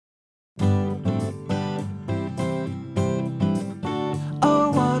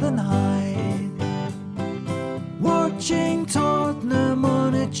watching Tottenham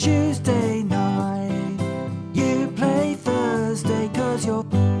on a Tuesday night. You play Thursday 'cause you're...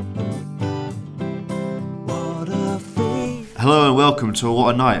 What a feat. Hello and welcome to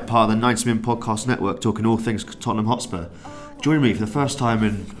What a Night, part of the 90 Min Podcast Network, talking all things Tottenham Hotspur. Joining me for the first time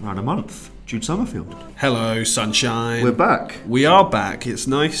in around a month, Jude Summerfield. Hello, sunshine. We're back. We are back. It's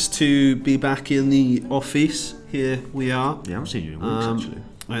nice to be back in the office. Here we are. Yeah, I haven't seen you in weeks, actually.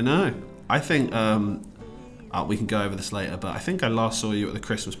 I know. I think we can go over this later, but I think I last saw you at the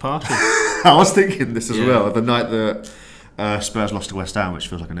Christmas party. I was thinking this as well, the night that Spurs lost to West Ham, which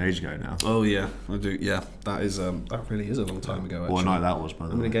feels like an age ago now. Oh yeah, I do. Yeah, that is that really is a long time ago. Actually. What a night that was, by the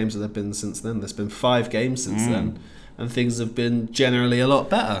way. How many games have there been since then? There's been 5 games since then, and things have been generally a lot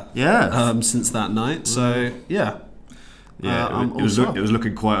better. Yeah. Since that night. So yeah. Yeah, it was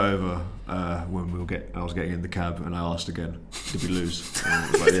looking quite over when I was getting in the cab and I asked again, did we lose? And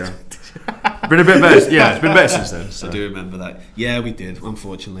I was like, yeah. Been a bit better. Yeah, it's been better since then. So. I do remember that. Yeah, we did,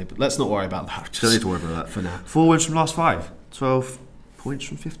 unfortunately. But let's not worry about that. Don't need to worry about that. For now. 4 wins from last 5. 12 points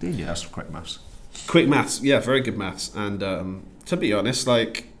from 15. Yeah, that's quick maths. Quick maths. Yeah, very good maths. And to be honest,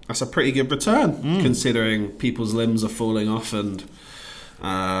 that's a pretty good return, considering people's limbs are falling off and...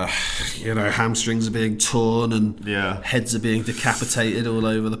 hamstrings are being torn and heads are being decapitated all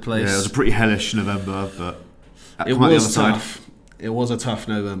over the place. Yeah, it was a pretty hellish November, but it was tough. It was a tough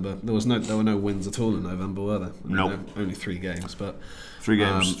November. There were no wins at all in November, were there? Nope. Only 3 games, but 3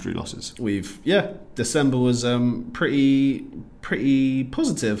 games, 3 losses. December was pretty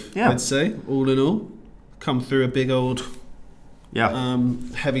positive. Yeah. I'd say all in all, come through a big old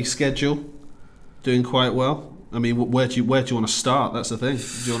heavy schedule, doing quite well. I mean, where do you want to start? That's the thing. Do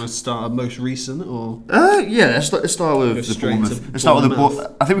you want to start at most recent or? Let's start with the Bournemouth. Let's start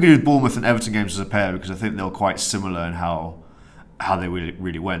with I think we could do Bournemouth and Everton games as a pair because I think they were quite similar in how they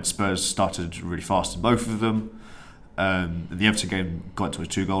really went. Spurs started really fast in both of them. The Everton game got into a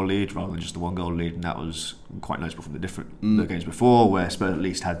 2-goal lead rather than just the 1-goal lead, and that was quite noticeable from the games before, where Spurs at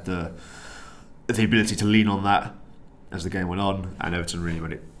least had the ability to lean on that as the game went on, and Everton really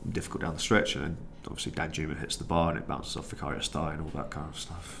made it difficult down the stretch. And obviously Dan Juma hits the bar and it bounces off Vicario Stein and all that kind of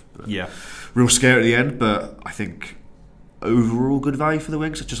stuff. But real scare at the end, but I think overall good value for the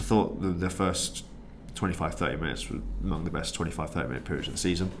Wings. I thought the first 25-30 minutes were among the best 25-30 minute periods of the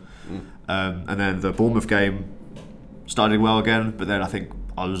season. And then the Bournemouth game started well again, but then I think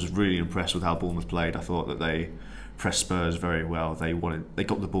I was really impressed with how Bournemouth played. I thought that they pressed Spurs very well. They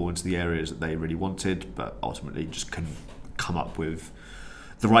got the ball into the areas that they really wanted, but ultimately just couldn't come up with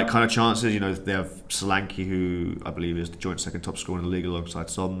the right kind of chances. They have Solanke, who I believe is the joint second top scorer in the league alongside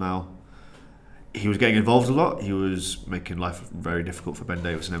Son now. He was getting involved a lot. He was making life very difficult for Ben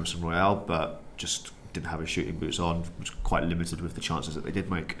Davies and Emerson Royale, but just didn't have his shooting boots on, was quite limited with the chances that they did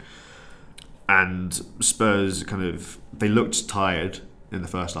make. And Spurs they looked tired in the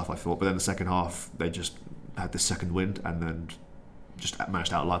first half, I thought, but then the second half they just had this second wind and then just managed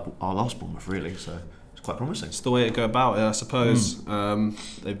to outlast Bournemouth really, so it's quite promising. It's the way to go about it, I suppose.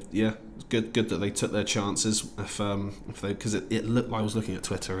 It's good that they took their chances. Because it looked like I was looking at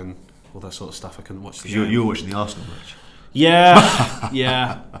Twitter and all that sort of stuff. I couldn't watch the game. You were watching the Arsenal match.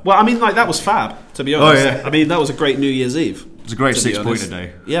 Yeah. Well, I mean, that was fab, to be honest. I mean, that was a great New Year's Eve. It was a great 6-pointer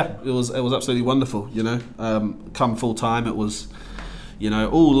day. Yeah, it was absolutely wonderful. Come full time, it was,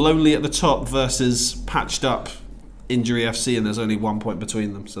 all lonely at the top versus patched up Injury FC, and there's only 1 point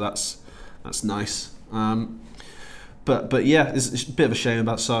between them, so that's nice. But yeah, it's a bit of a shame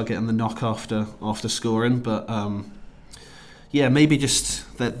about Sarr getting the knock after scoring, but maybe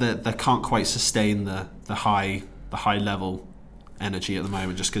just that they can't quite sustain the high level energy at the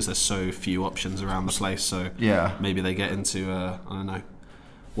moment just because there's so few options around the place. So maybe they get into I don't know.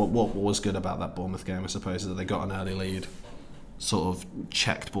 What was good about that Bournemouth game, I suppose, is that they got an early lead, sort of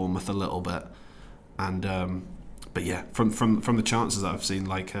checked Bournemouth a little bit, and but yeah, from the chances that I've seen,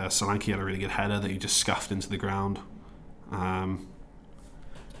 Solanke had a really good header that he just scuffed into the ground. But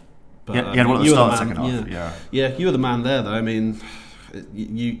he had one at the start of the second half. Yeah, you were the man there, though. I mean,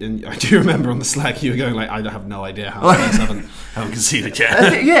 and I do remember on the Slack you were going I have no idea how Spurs haven't conceded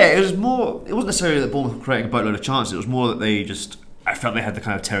yet. It was more. It wasn't necessarily that Bournemouth were creating a boatload of chances. It was more that I felt they had the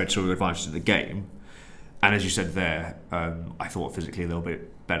kind of territorial advantage of the game, and as you said there, I thought physically a little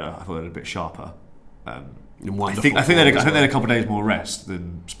bit better. I thought they were a bit sharper. I think they had a couple of days more rest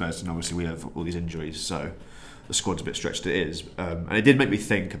than Spurs, and obviously we have all these injuries, so the squad's a bit stretched. It is, and it did make me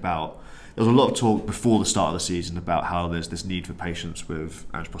think about. There was a lot of talk before the start of the season about how there's this need for patience with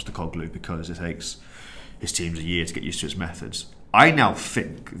Ange Postecoglou because it takes his teams a year to get used to his methods. I now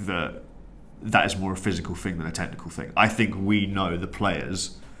think that is more a physical thing than a technical thing. I think we know the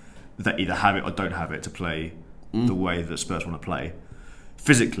players that either have it or don't have it to play the way that Spurs want to play.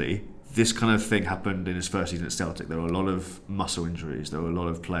 Physically, this kind of thing happened in his first season at Celtic. There were a lot of muscle injuries. There were a lot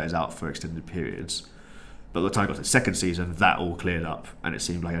of players out for extended periods. But by the time he got to the second season, that all cleared up, and it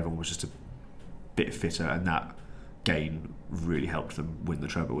seemed like everyone was just a bit fitter, and that gain really helped them win the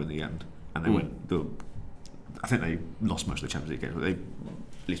treble in the end. And they I think they lost most of the Champions League games, but they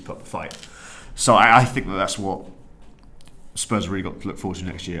at least put up a fight. So I think that's what Spurs really got to look forward to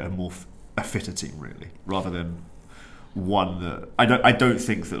next year, a fitter team, really, rather than one that I don't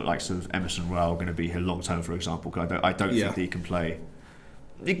think that like sort of Emerson Royal are going to be here long term, for example. Because I don't think that he can play.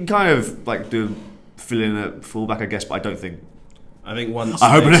 He can kind of like fill in at fullback, I guess, but I don't think. I think once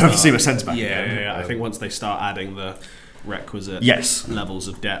I hope I never see him a centre back. Yeah. I think once they start adding the requisite levels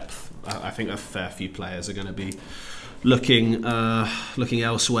of depth, I think a fair few players are going to be looking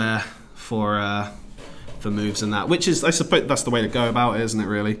elsewhere for moves and that, which is, I suppose, that's the way to go about it, isn't it?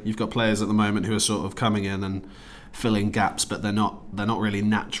 Really, you've got players at the moment who are sort of coming in and filling gaps, but they're not really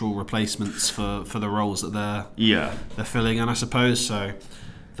natural replacements for the roles that they're filling. And I suppose so.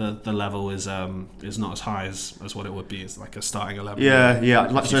 The level is not as high as what it would be as like a starting 11.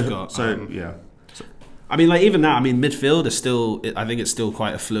 I mean, like even now, I mean, midfield is still. I think it's still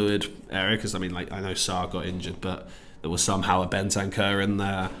quite a fluid area because I mean, like I know Sarr got injured, but there was somehow a Bentancur in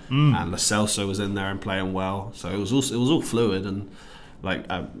there, and Lo Celso was in there and playing well. So it was all fluid and like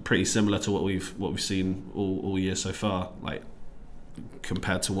pretty similar to what we've seen all year so far. Like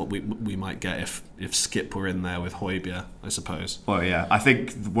compared to what we might get if Skip were in there with Højbjerg, I suppose. Well, yeah, I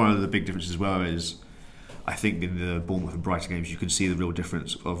think one of the big differences as well is I think in the Bournemouth and Brighton games you can see the real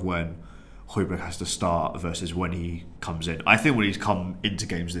difference of when Højbjerg has to start versus when he comes in. I think when he's come into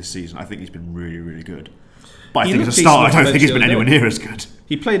games this season, I think he's been really, really good. But I think as a start, I don't think he's been anywhere near as good.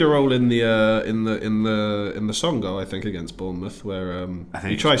 He played a role in the Son goal, I think, against Bournemouth, where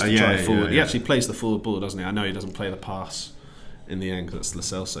he tries to drive forward. He actually plays the forward ball, doesn't he? I know he doesn't play the pass in the end because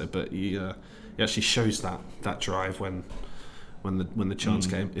that's Lo Celso, but he actually shows that drive when the chance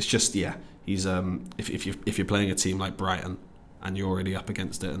came. It's just he's if you're playing a team like Brighton and you're already up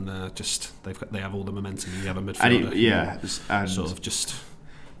against it, and they have all the momentum, and you have a midfielder and sort of just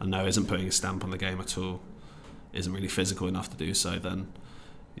I know isn't putting a stamp on the game at all, isn't really physical enough to do so, then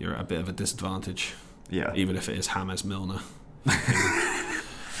you're at a bit of a disadvantage. Yeah, even if it is James Milner.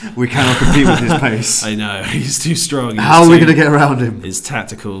 We cannot compete with his pace. I know, he's too strong. How are we going to get around him? His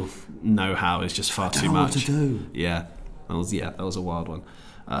tactical know-how is just far too much. What to do. Yeah, that was a wild one.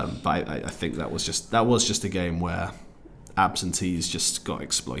 But I think that was just a game where absentees just got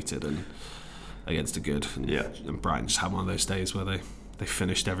exploited and against the good. And Brighton just had one of those days where they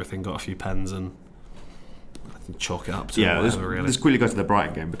finished everything, got a few pens, and I think chalk it up to whatever, really. Let's quickly go to the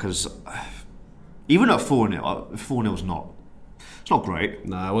Brighton game because even at 4-0, 4-0 is not. It's not great.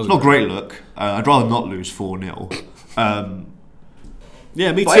 No, it wasn't. It's not a great look. I'd rather not lose 4-0.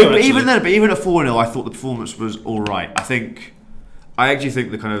 Yeah, me too. But even at 4-0, I thought the performance was all right. I actually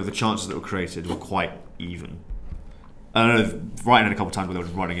think the chances that were created were quite even. I don't know. Brighton had a couple of times where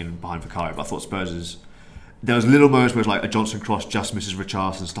they were running in behind Fikayo, but I thought Spurs there was little moments where it was like a Johnson cross just misses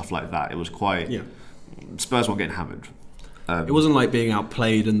Richarlison, stuff like that. It was quite. Yeah. Spurs weren't getting hammered. It wasn't like being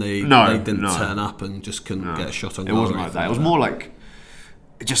outplayed and they didn't turn up and just couldn't get a shot on goal. It wasn't like that. It was more like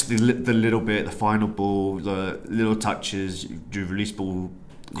just the little bit, the final ball, the little touches, you release ball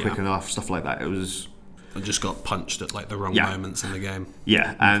quick enough, stuff like that. It was. I just got punched at like the wrong moments in the game.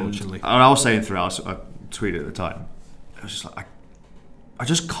 Yeah, unfortunately. And I was saying throughout, I tweeted at the time, I was just like, I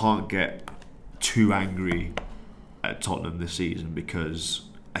just can't get too angry at Tottenham this season because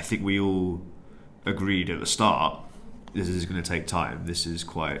I think we all agreed at the start this is going to take time. This is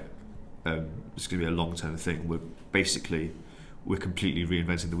quite. It's going to be a long-term thing. We're completely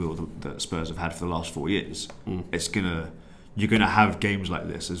reinventing the wheel that Spurs have had for the last 4 years. You're gonna have games like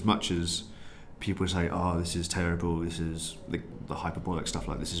this. As much as people say, "Oh, this is terrible. This is the hyperbolic stuff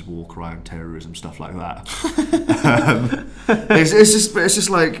like this is war crime, terrorism, stuff like that." It's just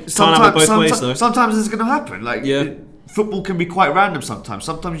like sometimes it's gonna happen. Like football can be quite random. Sometimes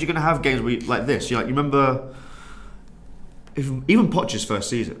you're gonna have games like this. You remember. Even Poch's first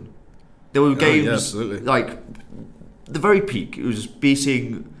season, there were games like the very peak. It was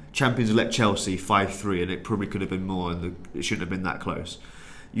beating champions-elect Chelsea 5-3, and it probably could have been more, and it shouldn't have been that close.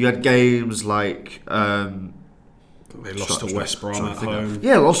 You had games like they lost to West Brom at home.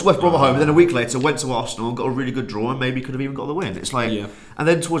 Yeah, lost to West Brom at home, and then a week later went to Arsenal and got a really good draw, and maybe could have even got the win. It's like, and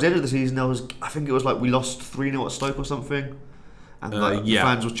then towards the end of the season, I think it was like we lost 3-0 at Stoke or something, and the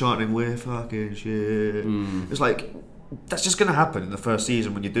fans were chanting, "We're fucking shit." It's like. that's just going to happen in the first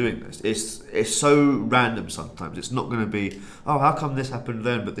season when you're doing this. It's so random sometimes. It's not going to be, oh, how come this happened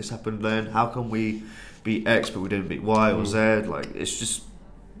then, but this happened then? How come we beat X but we didn't beat Y or Z? Like, it's just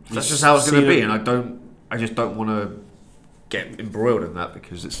that's just how it's going to be, and I just don't want to get embroiled in that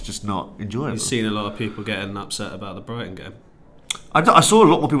because it's just not enjoyable. You've seen a lot of people getting upset about the Brighton game. I saw a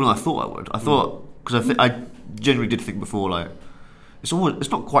lot more people than I thought I would. I thought because I genuinely did think before, like, it's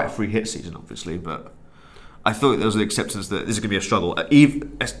not quite a free hit season, obviously, but I thought there was an acceptance that this is going to be a struggle.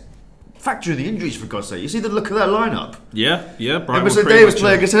 Factor in the injuries, for God's sake. You see the look of that lineup. Yeah. Brighton. Emerson Davis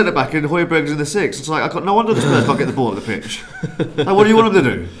playing against centre back and Højbjerg's in the 6. It's like no wonder the Spurs can't get the ball at the pitch. Like, what do you want them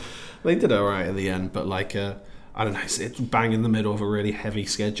to do? They did alright in the end, but like I don't know, it's bang in the middle of a really heavy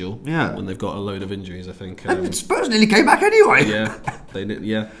schedule. Yeah. When they've got a load of injuries, I think. And Spurs nearly came back anyway. Yeah, they did.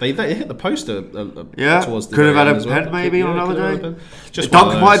 Yeah, they hit the poster. Towards the could have had a end pen maybe on another day. Just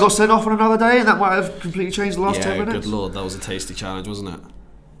Dunk might have got sent off on another day, and that might have completely changed the last 10 minutes. Good lord, that was a tasty challenge, wasn't it?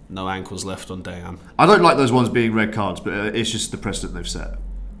 No ankles left on Dayan. I don't like those ones being red cards, but it's just the precedent they've set.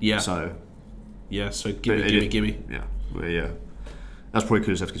 Yeah. So gimme. Yeah. Well, yeah. That's probably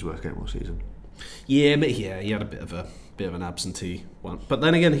Kulusevski's worst game all season. Yeah, but he had a bit of an absentee one. But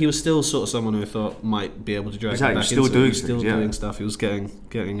then again, he was still sort of someone who I thought might be able to drag him back still into doing it. He was still things, doing stuff. He was getting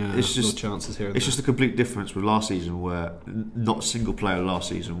little chances here and there. It's just a complete difference with last season where not a single player last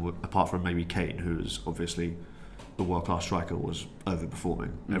season, apart from maybe Kane, who was obviously the world-class striker, was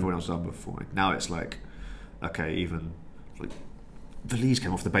overperforming. Everyone else was underperforming. Now it's like, okay, even like Valise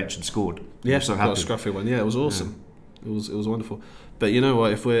came off the bench and scored. Yeah, so got a scruffy one. Yeah, it was awesome. Yeah. It was wonderful. But you know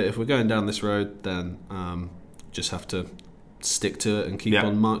what? If we're going down this road, then just have to stick to it and keep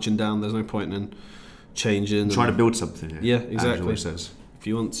on marching down. There's no point in changing. Trying to build something. Here, yeah, exactly. Says. If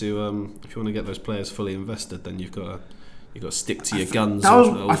you want to get those players fully invested, then you've got to stick to your guns.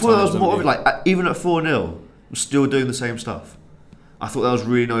 I thought that was more of it. Like even at 4-0, we're still doing the same stuff. I thought that was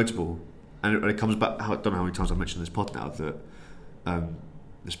really notable, and it comes back. I don't know how many times I've mentioned this pod now that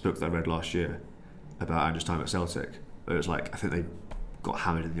this book that I read last year about Andrew's time at Celtic. It was like I think they got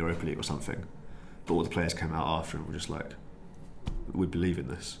hammered in the Europa League or something, but all the players came out after and were just like, we believe in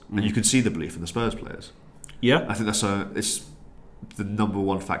this, and you can see the belief in the Spurs players. Yeah, I think it's the number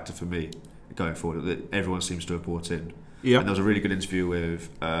one factor for me going forward that everyone seems to have bought in. Yeah, and there was a really good interview with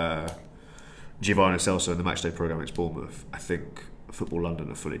Giovanni Celso in the Matchday programme against Bournemouth. I think Football London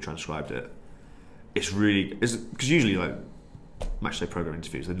have fully transcribed it. It's because usually like Matchday programme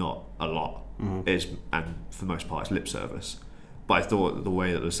interviews, they're not a lot. And for the most part it's lip service. But I thought the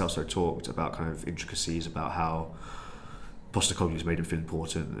way that Lo Celso talked about kind of intricacies about how Postecoglou's made him feel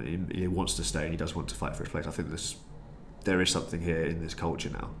important, he wants to stay and he does want to fight for his place. I think there is something here in this culture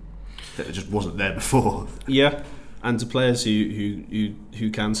now that just wasn't there before. Yeah, and to players who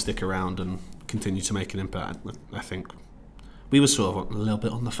can stick around and continue to make an impact, I think we were sort of a little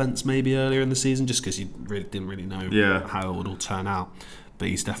bit on the fence maybe earlier in the season just because you didn't really know how it would all turn out. But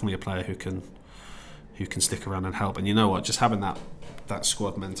he's definitely a player who can stick around and help. And you know what? Just having that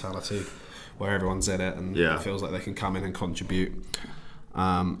squad mentality where everyone's in it and it feels like they can come in and contribute.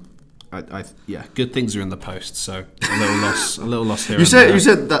 Good things are in the post. So a little loss here. You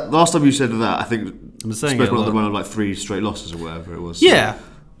said that last time you said that. I think Spurs went on the run of like 3 straight losses or whatever it was. Yeah, so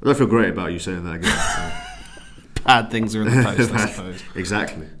I don't feel great about you saying that again. So. Bad things are in the post, I suppose.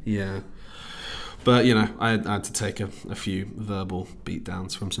 Exactly. Yeah. But, you know, I had to take a few verbal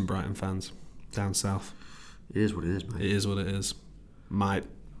beatdowns from some Brighton fans down south. It is what it is, mate. It is what it is. I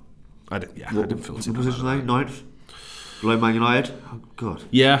didn't feel too bad. What position are they? 9th? Below Man United? Oh, God.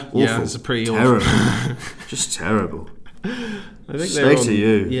 Yeah. Awful. Yeah, it's a pretty terrible. Just terrible. I think to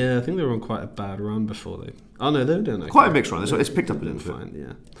you. Yeah, I think they were on quite a bad run before they... Oh, no, they were doing okay. Quite a mixed run. It's picked up a little bit. Fine,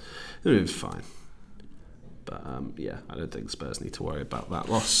 yeah. They were doing fine. But I don't think Spurs need to worry about that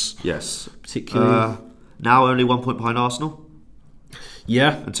loss. Yes. Particularly. Now only 1 point behind Arsenal.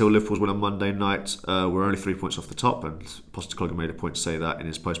 Yeah. Until Liverpool's win on Monday night, we're only 3 points off the top, and Postecoglou made a point to say that in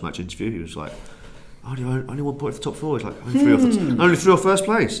his post-match interview. He was like, only 1 point off the top 4. He's like, only 3 off first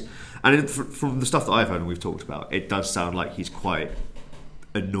place. And from the stuff that I've heard and we've talked about, it does sound like he's quite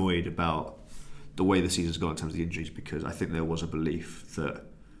annoyed about the way the season's gone in terms of the injuries, because I think there was a belief that,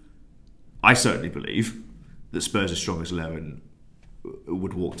 I certainly believe, that Spurs' strongest 11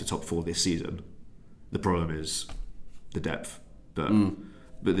 would walk to top 4 this season. The problem is the depth, but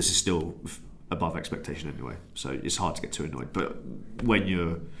this is still above expectation anyway. So it's hard to get too annoyed. But when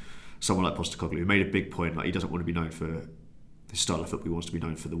you're someone like Postecoglou, who made a big point, like he doesn't want to be known for his style of football, he wants to be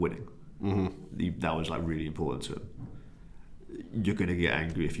known for the winning. That was like really important to him. You're going to get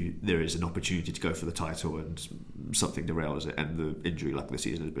angry if there is an opportunity to go for the title and something derails it, and the injury luck this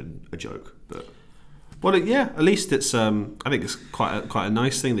season has been a joke. But Well, at least it's. I think it's quite a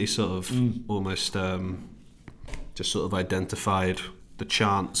nice thing. They sort of almost just sort of identified the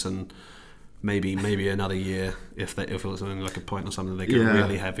chance, and maybe another year if it was only like a point or something, they get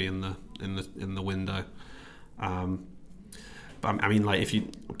really heavy in the window. But I mean, like if you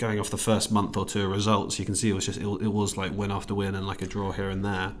going off the first month or two of results, you can see it was like win after win and like a draw here and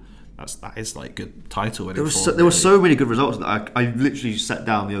there. That is like good title winning. There were so many good results that I literally sat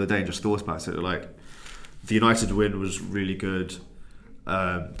down the other day and just thought about it. Like the United win was really good.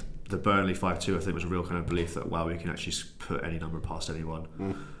 The Burnley 5-2 I think was a real kind of belief that we can actually put any number past anyone.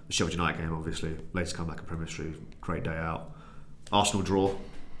 The Sheffield United game, obviously, latest comeback in Premier League, great day out. Arsenal draw,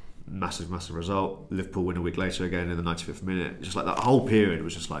 massive result. Liverpool win a week later again in the 95th minute. Just like that whole period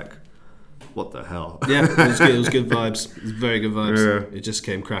was just like, what the hell? Yeah, it was good vibes. It was very good vibes. Yeah. It just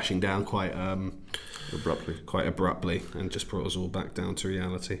came crashing down quite abruptly, and just brought us all back down to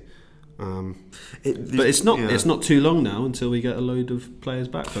reality. But it's not too long now until we get a load of players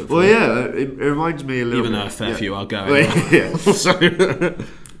back. Hopefully. Well, yeah, it reminds me a little. Even bit, though a fair few are going. Yeah.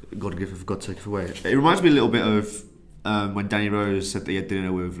 God take it away. It reminds me a little bit of when Danny Rose said that he had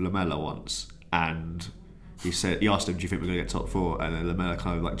dinner with Lamella once, and he asked him, "Do you think we're going to get top 4?" And then Lamella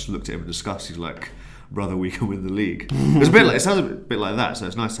kind of like just looked at him in disgust. He's like, "Brother, we can win the league." It sounds a bit like that. So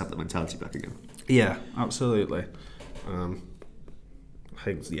it's nice to have that mentality back again. Yeah, absolutely. I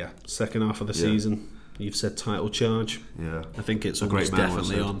think second half of the season. You've said title charge. Yeah, I think it's almost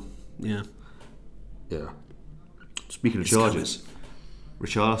definitely on. Yeah. Speaking of charges,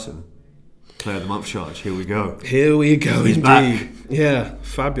 Richarlison, Player of the Month charge. Here we go. He's indeed. Back. Yeah,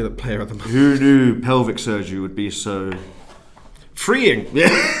 fabulous Player of the Month. Who knew pelvic surgery would be so freeing?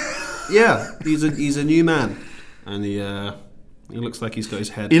 Yeah. He's a new man, and he looks like he's got his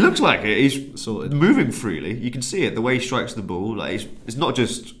head. He looks like it. He's sorted, moving freely. You can see it. The way he strikes the ball. Like it's not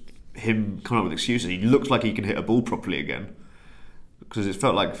just him coming up with excuses. He looks like he can hit a ball properly again. Because it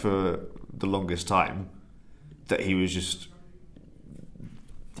felt like for the longest time that he was just.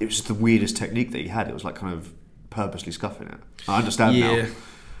 It was just the weirdest technique that he had. It was like kind of purposely scuffing it. I understand now.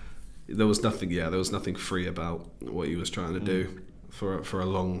 There was nothing free about what he was trying to do for a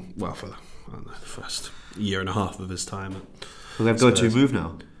long. Well, for the first year and a half of his time. Well, they've got to move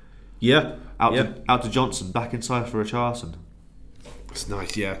now. Yeah. Out to Johnson, back inside for Richarlison. It's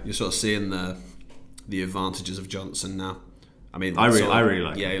nice, yeah. You're sort of seeing the advantages of Johnson now. I mean, I really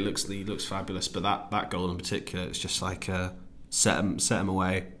like. Yeah, he looks fabulous. But that goal in particular, it's just like set him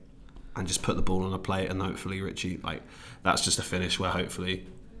away, and just put the ball on a plate, and hopefully Richie that's just a finish where hopefully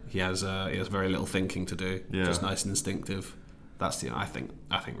he has very little thinking to do. Yeah. Just nice and instinctive. That's I think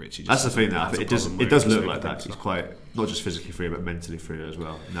Richie. Just that's the thing. Now it does look like that. He's quite not just physically free, but mentally free as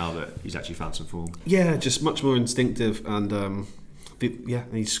well. Now that he's actually found some form. Yeah, just much more instinctive, and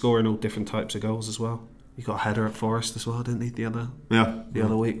he's scoring all different types of goals as well. He got a header at Forest as well, didn't he? The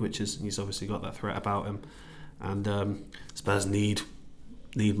other week, he's obviously got that threat about him, and Spurs need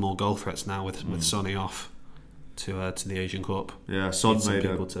more goal threats now with Sonny off to the Asian Cup. Yeah, Son made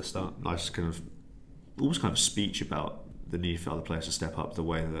people to start. Nice kind of speech about the need for other players to step up the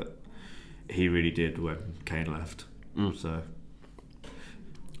way that he really did when Kane left. So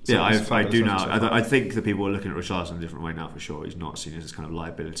I do now. I think that people are looking at Richarlison in a different way now for sure. He's not seen as this kind of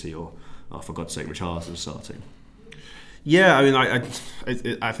liability or, for God's sake, Richarlison's starting. Yeah, I mean, I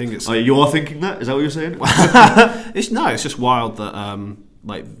think it's. You're thinking that? Is that what you're saying? It's just wild that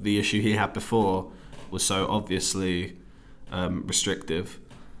the issue he had before was so obviously restrictive.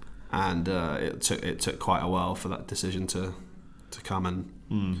 And it took quite a while for that decision to come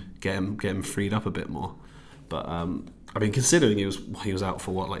and get him freed up a bit more. But I mean, considering he was out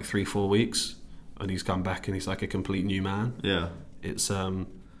for 3-4 weeks, and he's come back and he's like a complete new man. Yeah, it's a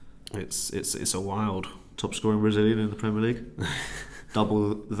wild top scoring Brazilian in the Premier League,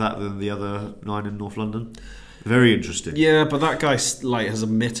 double that than the other 9 in North London. Very interesting. Yeah, but that guy has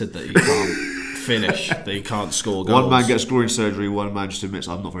admitted that he can't. Finish that he can't score goals. One man gets scoring surgery, one man just admits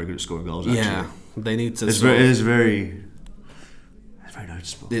I'm not very good at scoring goals. Yeah, they need to. It's very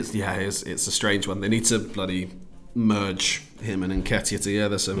noticeable. It's a strange one. They need to bloody merge him and Nketiah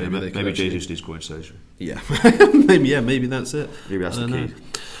together. So maybe Jesus needs scoring surgery. Yeah, maybe that's it. Maybe that's the key.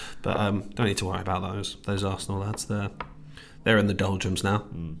 But don't need to worry about those Arsenal lads. They're in the doldrums now,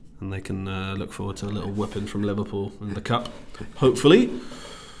 and they can look forward to a little whipping from Liverpool in the cup, hopefully.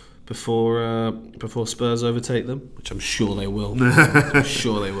 Before Spurs overtake them, which I'm sure they will. I'm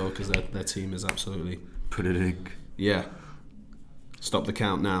sure they will, because their team is absolutely... Put it in. Yeah. Stop the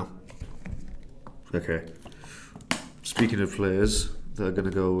count now. Okay. Speaking of players that are going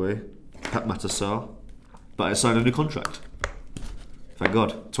to go away, Pat Matassar, but I signed a new contract. Thank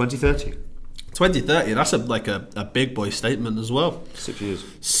God. 2030. 2030. That's a big boy statement as well. 6 years.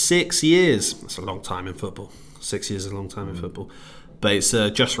 6 years. That's a long time in football. 6 years is a long time in football. But it's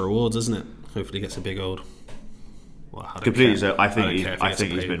just rewards, isn't it? Hopefully, he gets a big old. Well, completely. So I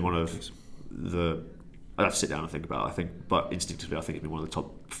think he's been one of the. I'd have to sit down and think about it. But instinctively, I think he's been one of the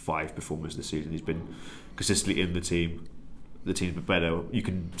top 5 performers this season. He's been consistently in the team. The team's been better. You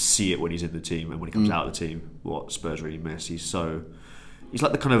can see it when he's in the team, and when he comes out of the team, what Spurs really miss. He's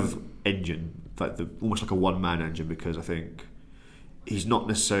like the kind of engine, almost like a one-man engine, because I think he's not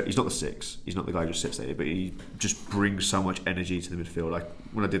the 6. He's not the guy who just sits there, but he just brings so much energy to the midfield. Like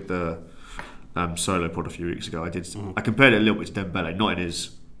when I did the solo pod a few weeks ago, I compared it a little bit to Dembele, not in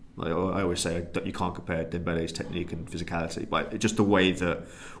his. Like I always say, that you can't compare Dembele's technique and physicality, but just the way that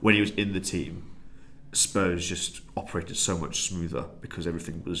when he was in the team, Spurs just operated so much smoother because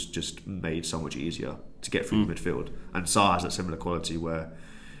everything was just made so much easier to get through the midfield. And Sarr has that similar quality where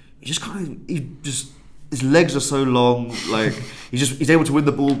his legs are so long, like he's able to win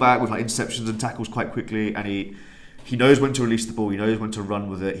the ball back with like interceptions and tackles quite quickly, and he knows when to release the ball, he knows when to run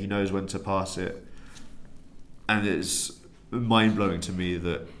with it, he knows when to pass it, and it's mind blowing to me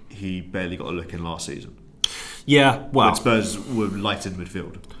that he barely got a look in last season. Yeah, well, when Spurs were light in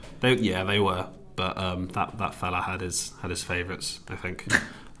midfield. They were, but that fella had his favourites, I think.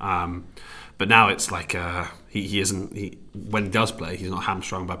 But now it's like he isn't. When he does play, he's not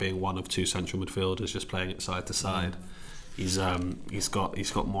hamstrung by being one of 2 central midfielders, just playing it side to side. He's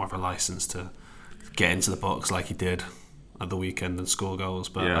got more of a license to get into the box like he did at the weekend and score goals.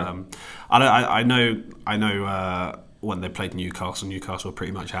 But I know. When they played Newcastle were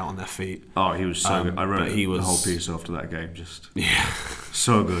pretty much out on their feet. Oh, he was so good. I wrote the whole piece after that game. Just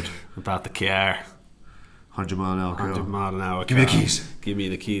so good. About the Kier. 100 mile an hour. Give me the keys. Give me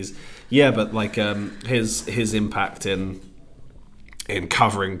the keys. Yeah, but like his impact in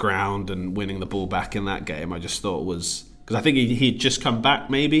covering ground and winning the ball back in that game, I just thought was, because I think he'd just come back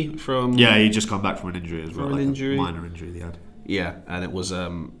maybe from. Yeah, he'd just come back from an injury as well, like a minor injury he had. Yeah, and it was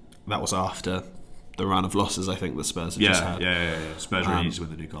that was after the run of losses I think the Spurs had just had. Yeah. Spurs really needed to win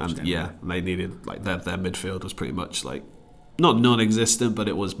the Newcastle game. Yeah, they needed, like, their midfield was pretty much like not non-existent, but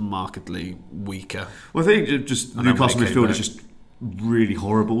it was markedly weaker. Well, I think just Newcastle midfield is just really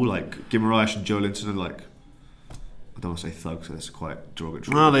horrible. Like Guimaraes and Joe Linton are like, I don't want to say thugs, so that's quite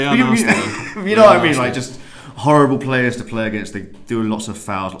derogatory. No, they are nasty. You know what I mean? Like just horrible players to play against. They do lots of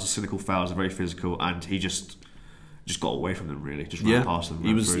fouls, lots of cynical fouls. They're very physical, and he just got away from them, really. Just ran past them.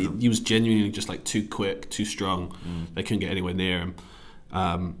 He was genuinely just like too quick, too strong. They couldn't get anywhere near him.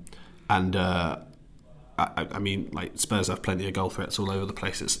 I mean, like, Spurs have plenty of goal threats all over the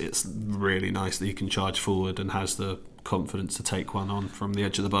place. It's really nice that he can charge forward and has the confidence to take one on from the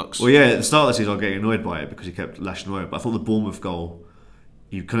edge of the box. Well, yeah, at the start of the season I was getting annoyed by it because he kept lashing away. But I thought the Bournemouth goal,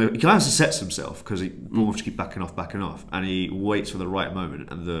 he kind of sets himself because Bournemouth just keep backing off, and he waits for the right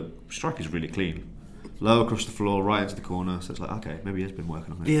moment, and the strike is really clean. Low across the floor, right into the corner. So it's like, okay, maybe he has been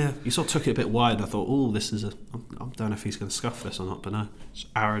working on it. Yeah, you sort of took it a bit wide. I thought, this is I don't know if he's going to scuff this or not, but no, just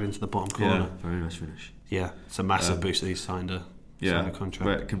arrowed into the bottom corner. Yeah, very nice finish. Yeah, it's a massive boost that he's signed a contract.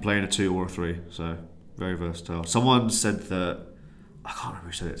 But can play in a 2 or a 3, so very versatile. Someone said that, I can't remember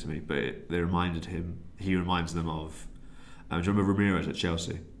who said it to me, but he reminds them of, do you remember Ramirez at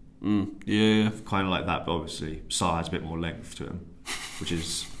Chelsea? Yeah. Kind of like that, but obviously Sarr has a bit more length to him, which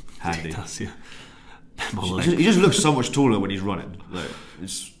is handy. He does, yeah. He just looks so much taller when he's running. Like,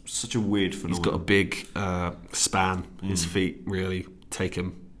 it's such a weird phenomenon. He's got a big span. His feet really take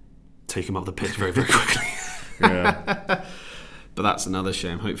him up the pitch very, very quickly. Yeah. But that's another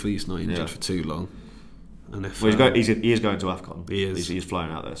shame. Hopefully he's not injured for too long. And if he is going to AFCON. He is. He's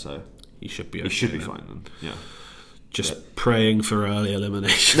flying out there, so he should be. Okay, he should be fine then. Yeah. Just praying for early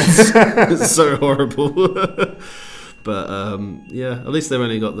elimination. It's so horrible. But at least they've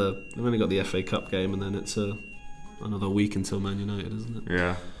only got the FA Cup game, and then it's another week until Man United, isn't it?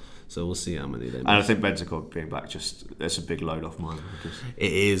 Yeah. So we'll see how many they make. And I think Bentancur being back, that's a big load off mine.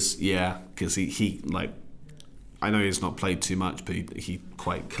 It is, yeah, because he like, I know he's not played too much, but he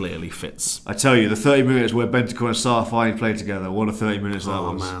quite clearly fits. I tell you, the 30 minutes where Bentancur and Sarr finally played together, what a 30 minutes that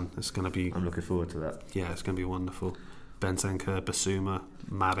was. Oh man, it's going to be. I'm looking forward to that. Yeah, it's going to be wonderful. Bentancur, Basuma,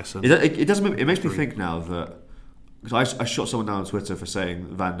 Maddison. It makes me think now that. Because I shot someone down on Twitter for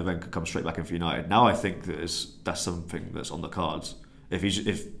saying Van de Ven could come straight back in for United. Now I think that's something that's on the cards. If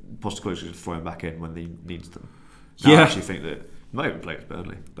Postecoglou should throw him back in when he needs them. Now I actually think that he might even play with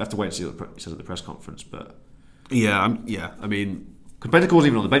Burnley. I have to wait and see what he says at the press conference. But I mean, because Bentancur was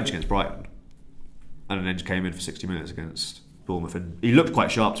even on the bench against Brighton, and then just came in for 60 minutes against Bournemouth, and he looked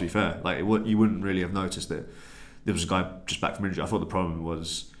quite sharp. To be fair, like you wouldn't really have noticed that there was a guy just back from injury. I thought the problem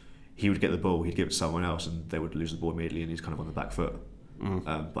was he would get the ball, he'd give it to someone else, and they would lose the ball immediately, and he's kind of on the back foot.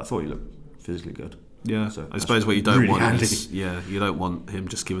 But I thought he looked physically good. Yeah, so I suppose what you don't really want is you don't want him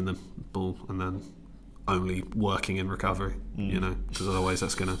just giving the ball and then only working in recovery, because otherwise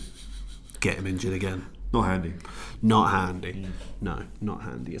that's going to get him injured again. Not handy. Not handy. No, not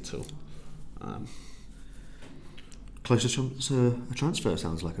handy at all. Closest to a transfer,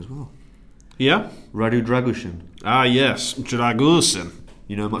 sounds like, as well. Yeah? Radu Dragusin. Ah, yes, Dragusin.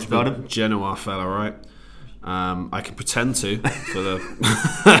 You know much about him? Genoa fella, right? I can pretend to for the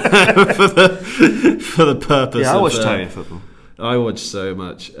for the purpose. Yeah, I watch Italian football. I watch so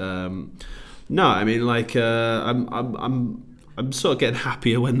much. No, I mean, like, I'm sort of getting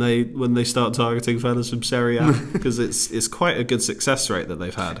happier when they start targeting fellas from Serie A because it's quite a good success rate that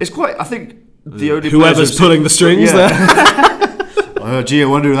they've had. It's quite. I think the only whoever's pulling the strings there. Gee, I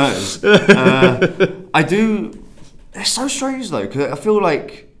wonder who that is. I do. It's so strange though, because I feel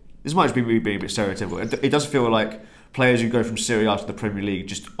like this might just be me being a bit stereotypical. It does feel like players who go from Serie A to the Premier League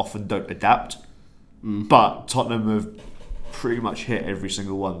just often don't adapt. But Tottenham have pretty much hit every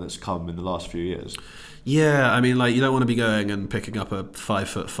single one that's come in the last few years. Yeah, I mean, like, you don't want to be going and picking up a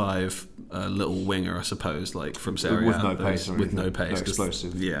 5'5" little winger, I suppose, like from Serie A with no pace, with no pace, no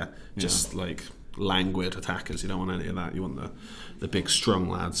explosive. Just like languid attackers. You don't want any of that. You want the big, strong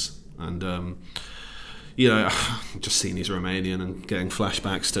lads. And just seeing he's Romanian and getting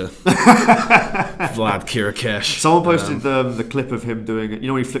flashbacks to Vlad Kirakesh. Someone posted the clip of him doing it. You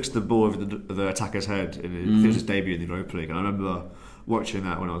know when he flicks the ball over the attacker's head in his debut in the Europa League. And I remember watching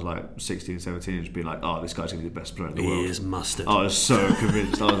that when I was like 16, 17 and just being like, oh, this guy's going to be the best player in the world. He is mustard. I was so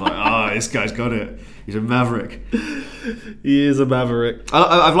convinced. I was like, oh, this guy's got it. He's a maverick. He is a maverick.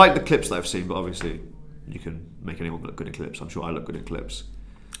 I've liked the clips that I've seen, but obviously you can make anyone look good in clips. I'm sure I look good in clips.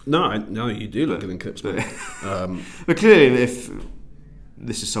 No, you do look good in clips. But clearly, if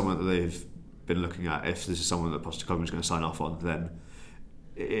this is someone that they've been looking at, if this is someone that Postecoglou is going to sign off on, then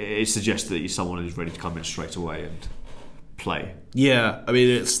it suggests that he's someone who's ready to come in straight away and play. Yeah, I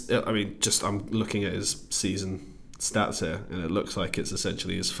mean, I'm looking at his season stats here, and it looks like it's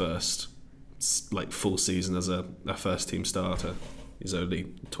essentially his first full season as a first team starter. He's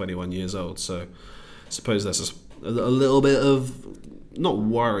only 21 years old, so I suppose there's a little bit of not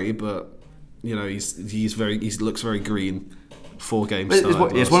worry, but he looks very green. 4 games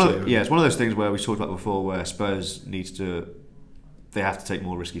started. It's one of those things where we talked about before, where Spurs they have to take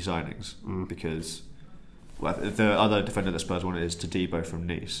more risky signings because the other defender that Spurs wanted is Todibo from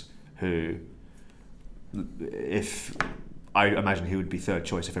Nice, who, if I imagine he would be third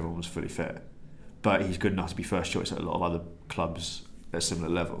choice if everyone was fully fit, but he's good enough to be first choice at a lot of other clubs at a similar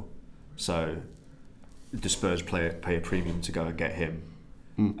level. So the Spurs pay a premium to go and get him,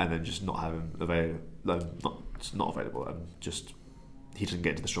 and then just not have him available. Not available, and just he doesn't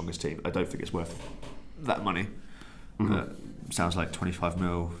get into the strongest team. I don't think it's worth that money. Sounds like 25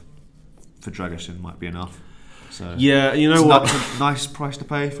 mil for Dragusin might be enough. So yeah, you know what? It's a nice price to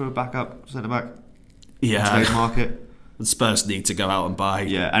pay for a backup centre back. Yeah, in today's market. The Spurs need to go out and buy.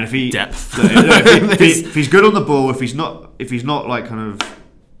 Yeah, and if he depth, if he's good on the ball, if he's not like kind of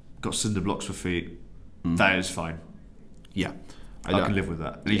got cinder blocks for feet, that is fine. Yeah, I can live with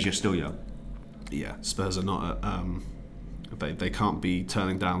that. At least you're still young. Yeah, Spurs are not. They can't be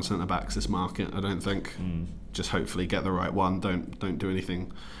turning down centre backs this market. I don't think. Just hopefully get the right one. Don't do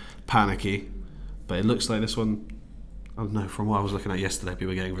anything panicky. But it looks like this one. I don't know. From what I was looking at yesterday, people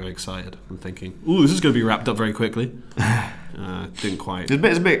were getting very excited and thinking, "Ooh, this is going to be wrapped up very quickly." Didn't quite.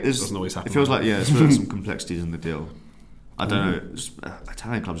 Doesn't always happen. It feels like there's some complexities in the deal. I don't know.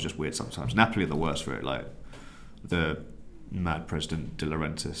 Italian clubs are just weird sometimes. Napoli are the worst for it. Like the mad president De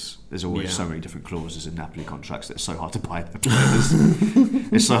Laurentiis. There's always so many different clauses in Napoli contracts that it's so hard to buy their players.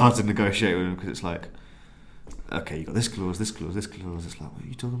 It's so hard to negotiate with them because it's like, okay, you got this clause, this clause, this clause. It's like, what are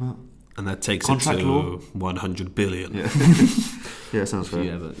you talking about? And that takes contract it to law? 100 billion. Yeah, yeah, sounds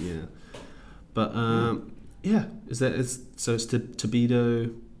fair. But so it's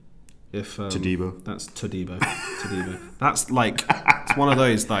Todibo. If Todibo. That's Todibo. That's like it's one of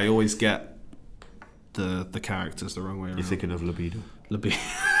those that I always get the characters the wrong way around. You're thinking of libido.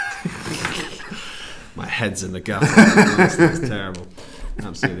 My head's in the gutter. That's terrible.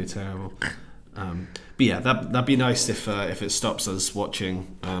 Absolutely terrible. But yeah, that'd be nice if it stops us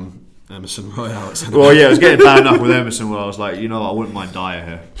watching Emerson Royale at centre. Well, yeah, it was getting bad enough with Emerson where I was like, I wouldn't mind Dyer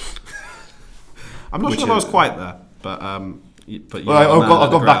here. I'm not sure if I was quite there, but I've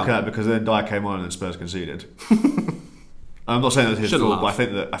gone back at that because then Dyer came on and Spurs conceded. I'm not saying that's his fault, but I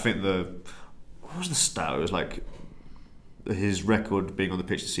think what was the stat? It was like his record being on the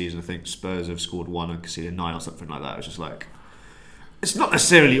pitch this season. I think Spurs have scored 1 and conceded 9 or something like that. It was just like, it's not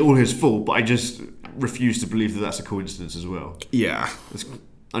necessarily all his fault, but I just refuse to believe that that's a coincidence as well. Yeah.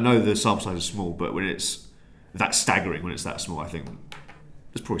 I know the sample size is small, but when it's that staggering, when it's that small, I think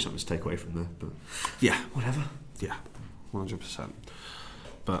there's probably something to take away from there. But yeah, whatever. Yeah, 100%.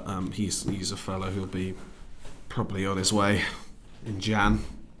 But he's a fellow who'll be probably on his way in Jan,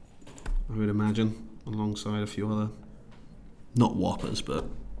 I would imagine, alongside a few other, not Whoppers, but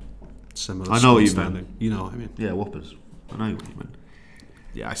similar. I know what you mean. You know what I mean? Yeah, Whoppers. I know what you mean.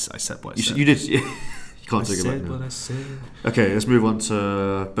 Yeah, I said what I said. You did. You can't take it back now. What I said. Okay, let's move on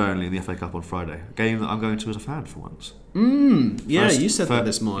to Burnley in the FA Cup on Friday. A game that I'm going to as a fan for once. Yeah, you said that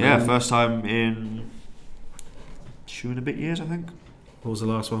this morning. Yeah, first time in 2 and a bit years, I think. What was the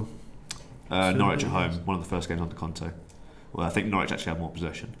last one? Norwich at home, one of the first games under Conte. Well, I think Norwich actually had more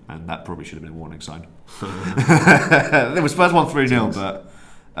possession, and that probably should have been a warning sign. It was Spurs won 3-0, but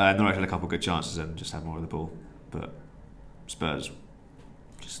Norwich had a couple of good chances and just had more of the ball. But Spurs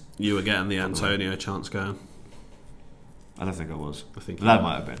just... You were getting the Antonio chance going. I don't think I was. I think that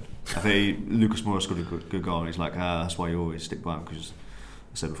might have been. I think Lucas Moura scored a good goal, and he's like, that's why you always stick by him, because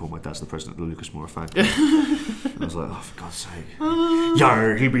I said before, my dad's the president of the Lucas Moura fan club. I was like, oh, for God's sake.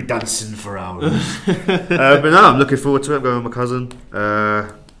 Yo, he'd be dancing for hours. But no, I'm looking forward to it. I'm going with my cousin.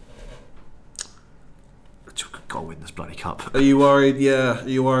 Got to win this bloody cup. Are you worried? Yeah, are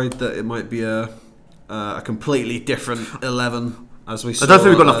you worried that it might be a completely different 11 as we saw? I don't think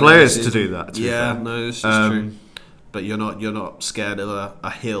we've got enough players to do that. Yeah, no, this is true. But you're not scared of a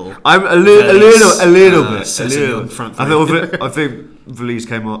hill. I'm a little bit. Front I think Valise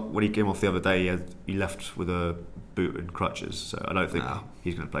came off when he came off the other day. He left with a boot and crutches, so I don't think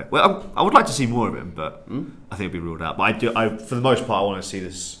he's going to play. Well, I would like to see more of him, but I think it'll be ruled out. But I for the most part, I want to see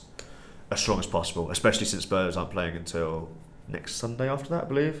this as strong as possible, especially since Spurs aren't playing until next Sunday after that, I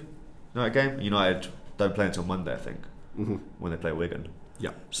believe. United game. United don't play until Monday, I think, when they play Wigan.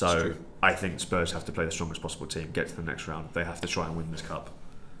 Yeah. So I think Spurs have to play the strongest possible team, get to the next round. They have to try and win this cup.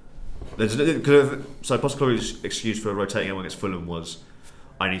 So Postecoglou's excuse for rotating everyone against Fulham was,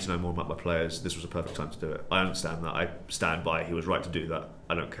 I need to know more about my players. This was a perfect time to do it. I understand that. I stand by. He was right to do that.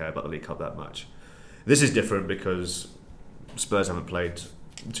 I don't care about the League Cup that much. This is different because Spurs haven't played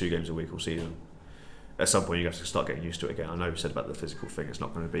 2 games a week all season. At some point, you have to start getting used to it again. I know you said about the physical thing. It's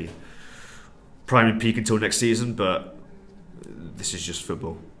not going to be prime and peak until next season, but this is just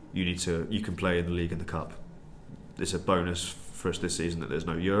football. You can play in the league and the cup. It's a bonus for us this season that there's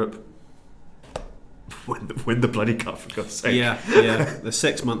no Europe. Win the bloody cup, for God's sake. Yeah. They're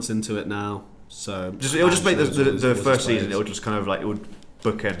 6 months into it now, so it'll just make the first season. It'll just kind of like it would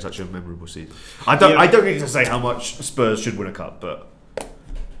bookend such a memorable season. I don't need to say how much Spurs should win a cup, but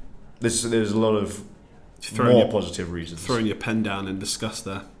there's a lot of more positive reasons. Throwing your pen down in disgust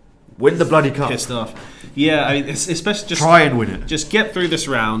there. Win the bloody cup. Pissed off. Yeah, I mean, it's especially just try and win it. Just get through this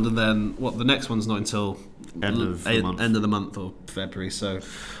round, and then the next one's not until end of the month or February. So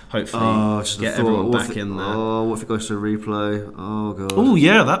hopefully get everyone back in there. Oh, what if it goes to a replay? Oh god. Oh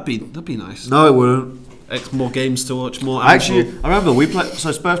yeah, that'd be nice. No, it wouldn't. More games to watch. More. Actually, I remember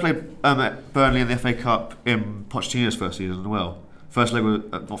Spurs played at Burnley in the FA Cup in Pochettino's first season as well. First leg was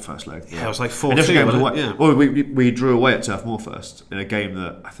not first leg. Yeah, it was like 4-2. Initial game was away. Yeah. Well, we drew away at Turf Moor first in a game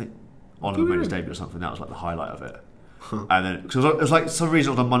that I think Oliver made his debut or something. That was like the highlight of it. And then because it was like some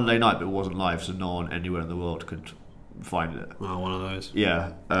reason it was on Monday night, but it wasn't live, so no one anywhere in the world could find it. Oh, one of those.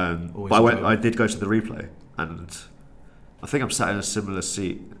 Yeah. But I did go to the replay, and I think I'm sat in a similar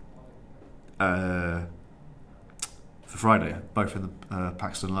seat for Friday, both in the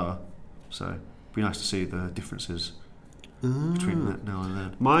Paxton Lower. So it'd be nice to see the differences between that now and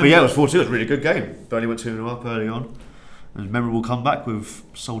then. But yeah, it was 4-2. It was a really good game. Burnley went 2-0 up early on. And a memorable comeback with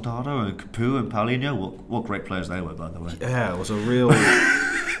Soldado and Capu and Paulinho. What great players they were, by the way. Yeah, it was a real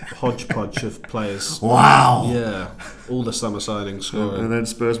hodgepodge of players. Wow. Yeah, all the summer signings scoring. And then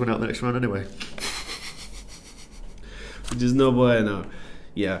Spurs went out the next round anyway. Which is no bueno.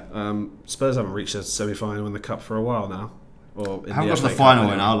 Yeah, Spurs haven't reached a semi-final in the Cup for a while now. Haven't got to the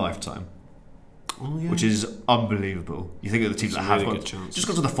final in our lifetime. Oh, yeah. Which is unbelievable. You think of the teams that have just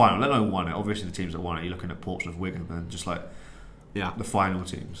got to the final, let alone won it. Obviously, the teams that won it, you're looking at Portsmouth, Wigan, and just like the final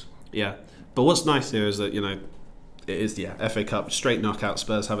teams. Yeah, but what's nice here is that it is FA Cup straight knockout.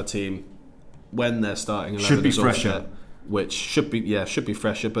 Spurs have a team when they're starting 11 should be fresher, which should be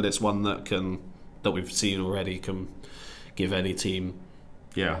fresher, but it's one that we've seen already can give any team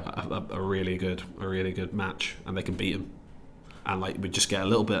a really good match, and they can beat them. And we just get a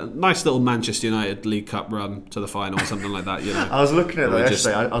nice little Manchester United League Cup run to the final or something like that. I was looking at that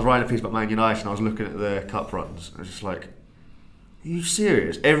yesterday. I was writing a piece about Man United and I was looking at their cup runs. I was just like, are you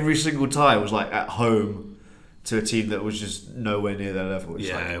serious? Every single time was like at home, to a team that was just nowhere near their level. It's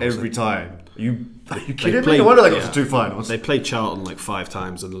Yeah, like every time. Are you kidding played- me? I wonder they got yeah. to 2 finals. They played Charlton like 5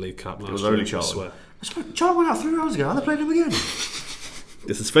 times in the League Cup. It was only Charlton. Charlton went out 3 rounds ago. How they played them again?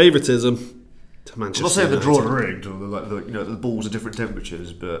 This is favouritism to I'm Manchester not saying the United. draw are rigged or the balls are different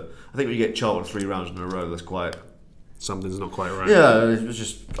temperatures, but I think when you get Charlton 3 rounds in a row, that's quite. Something's not quite right. Yeah, it was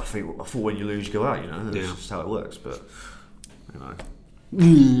just. I thought when you lose, you go out. That's Yeah. just how it works. But but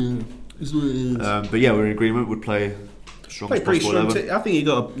yeah, we're in agreement. Would play the strongest Pretty possible strong. 11. I think he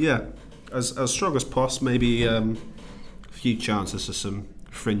got as strong as poss. Maybe a few chances for some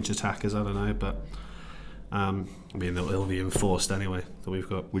fringe attackers. I don't know, but I mean it'll be enforced anyway. That we've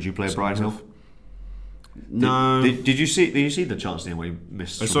got. Would you play Brian Hill? No. Did you see the chance in the end when he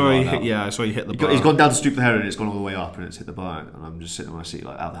missed? I saw he hit the bar. He's gone down to stoop the header and it's gone all the way up and it's hit the bar, and I'm just sitting on my seat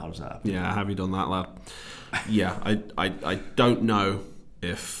like, how the hell does that happen? Yeah, have you done that, lad? Yeah, I don't know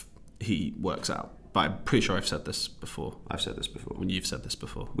if he works out, but I'm pretty sure I've said this before. I've said this before. When you've said this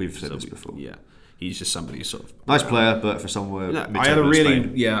before. We've said this before. Yeah, he's just somebody who sort of nice player, but for somewhere. I had a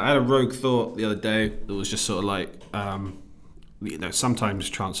rogue thought the other day that was just sort of like, sometimes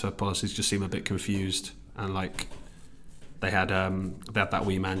transfer policies just seem a bit confused, and like they had that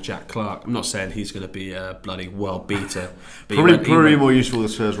wee man Jack Clark. I'm not saying he's going to be a bloody world beater, but probably more useful to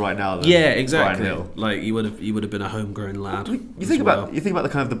Spurs right now than exactly. Brian Hill. Like he would have been a homegrown lad. You think about the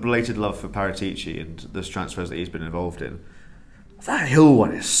kind of the belated love for Paratici and those transfers that he's been involved in. That Hill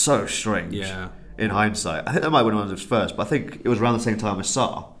one is so strange. Yeah. In hindsight, I think that might have been one of his first, but I think it was around the same time as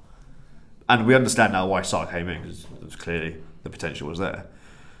Sarr, and we understand now why Sarr came in because clearly the potential was there.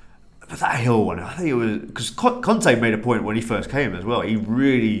 But that Hill one, I think it was because Conte made a point when he first came as well. He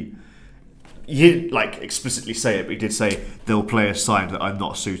didn't like explicitly say it, but he did say they'll play a sign that I'm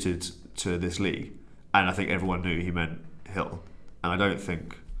not suited to this league, and I think everyone knew he meant Hill. And I don't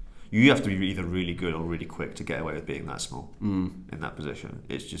think you have to be either really good or really quick to get away with being that small in that position.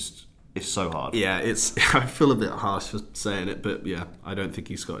 It's so hard. Yeah, I feel a bit harsh for saying it, but yeah, I don't think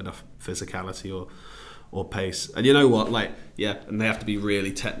he's got enough physicality or pace. And you know what, and they have to be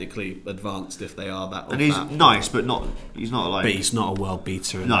really technically advanced if they are that. And he's nice, but he's not like. But he's not a world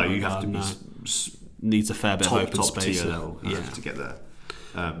beater. No, you have to be needs a fair bit of open top space tier level to get there,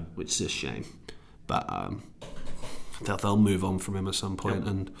 which is a shame. But they'll move on from him at some point.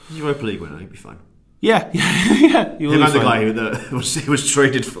 And Europa League winner, he'll be fine. Yeah. Him and the guy he was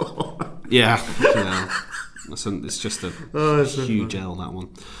traded for. Yeah. It's just a huge L, that one.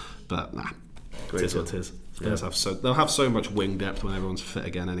 But nah, it is what it is. They'll have so much wing depth when everyone's fit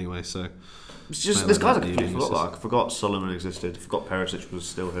again anyway. So it's just this guy's I forgot Solomon existed. Forgot Perisic was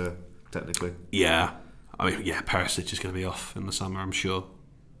still here technically. Yeah, I mean, Perisic is going to be off in the summer, I'm sure.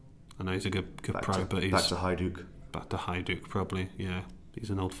 I know he's a good pro, but he's back to Hajduk. Back to Hajduk, probably. Yeah, he's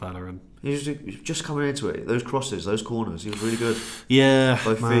an old fella, and he's just coming into it. Those crosses, those corners, he was really good. Yeah,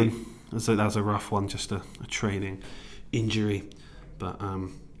 both feet. So that was a rough one, just a training injury, but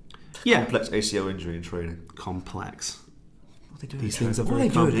complex ACL injury in training. Complex. What are they doing? These things are very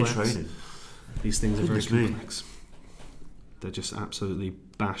complex. Training? These things are very complex. They're just absolutely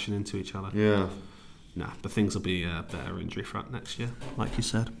bashing into each other. Yeah. Nah, but things will be a better injury front next year, like you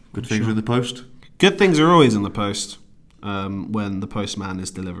said. Good things in the post. Good things are always in the post when the postman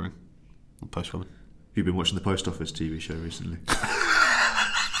is delivering. Or postwoman. You've been watching the Post Office TV show recently.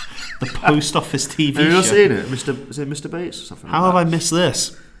 The Post Office TV show? Have you not seen it? Is it Mr. Bates or something? How have I missed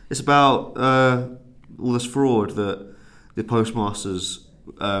this? It's about all this fraud that the postmasters,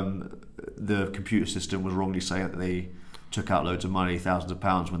 the computer system was wrongly saying that they took out loads of money, thousands of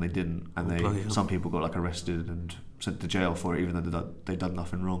pounds, when they didn't, and some people got arrested and sent to jail for it, even though they'd done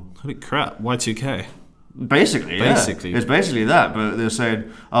nothing wrong. Holy crap! Y2K. Basically, it's basically that. But they're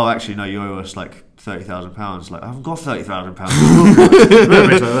saying, "Oh, actually, no, you owe us like £30,000." Like, I haven't got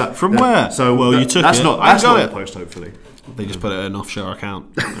 £30,000. From where? So, you took that's it. Not the post. Hopefully, they just put it in an offshore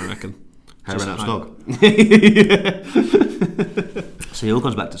account. I reckon. How ran out of stock. So it all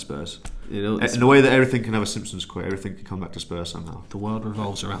comes back to Spurs. In the way that everything can have a Simpsons quote, everything can come back to Spurs somehow. The world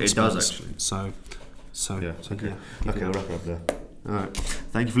revolves around Spurs. It does, actually. So yeah, okay. I'll wrap it up there. Alright.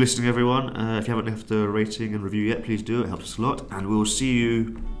 Thank you for listening, everyone. If you haven't left a rating and review yet, please do. It helps us a lot. And we'll see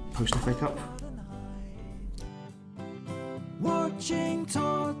you post FA Cup. Watching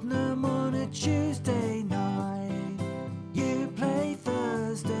Tottenham on a Tuesday night. You play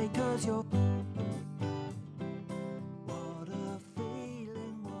Thursday 'cause you're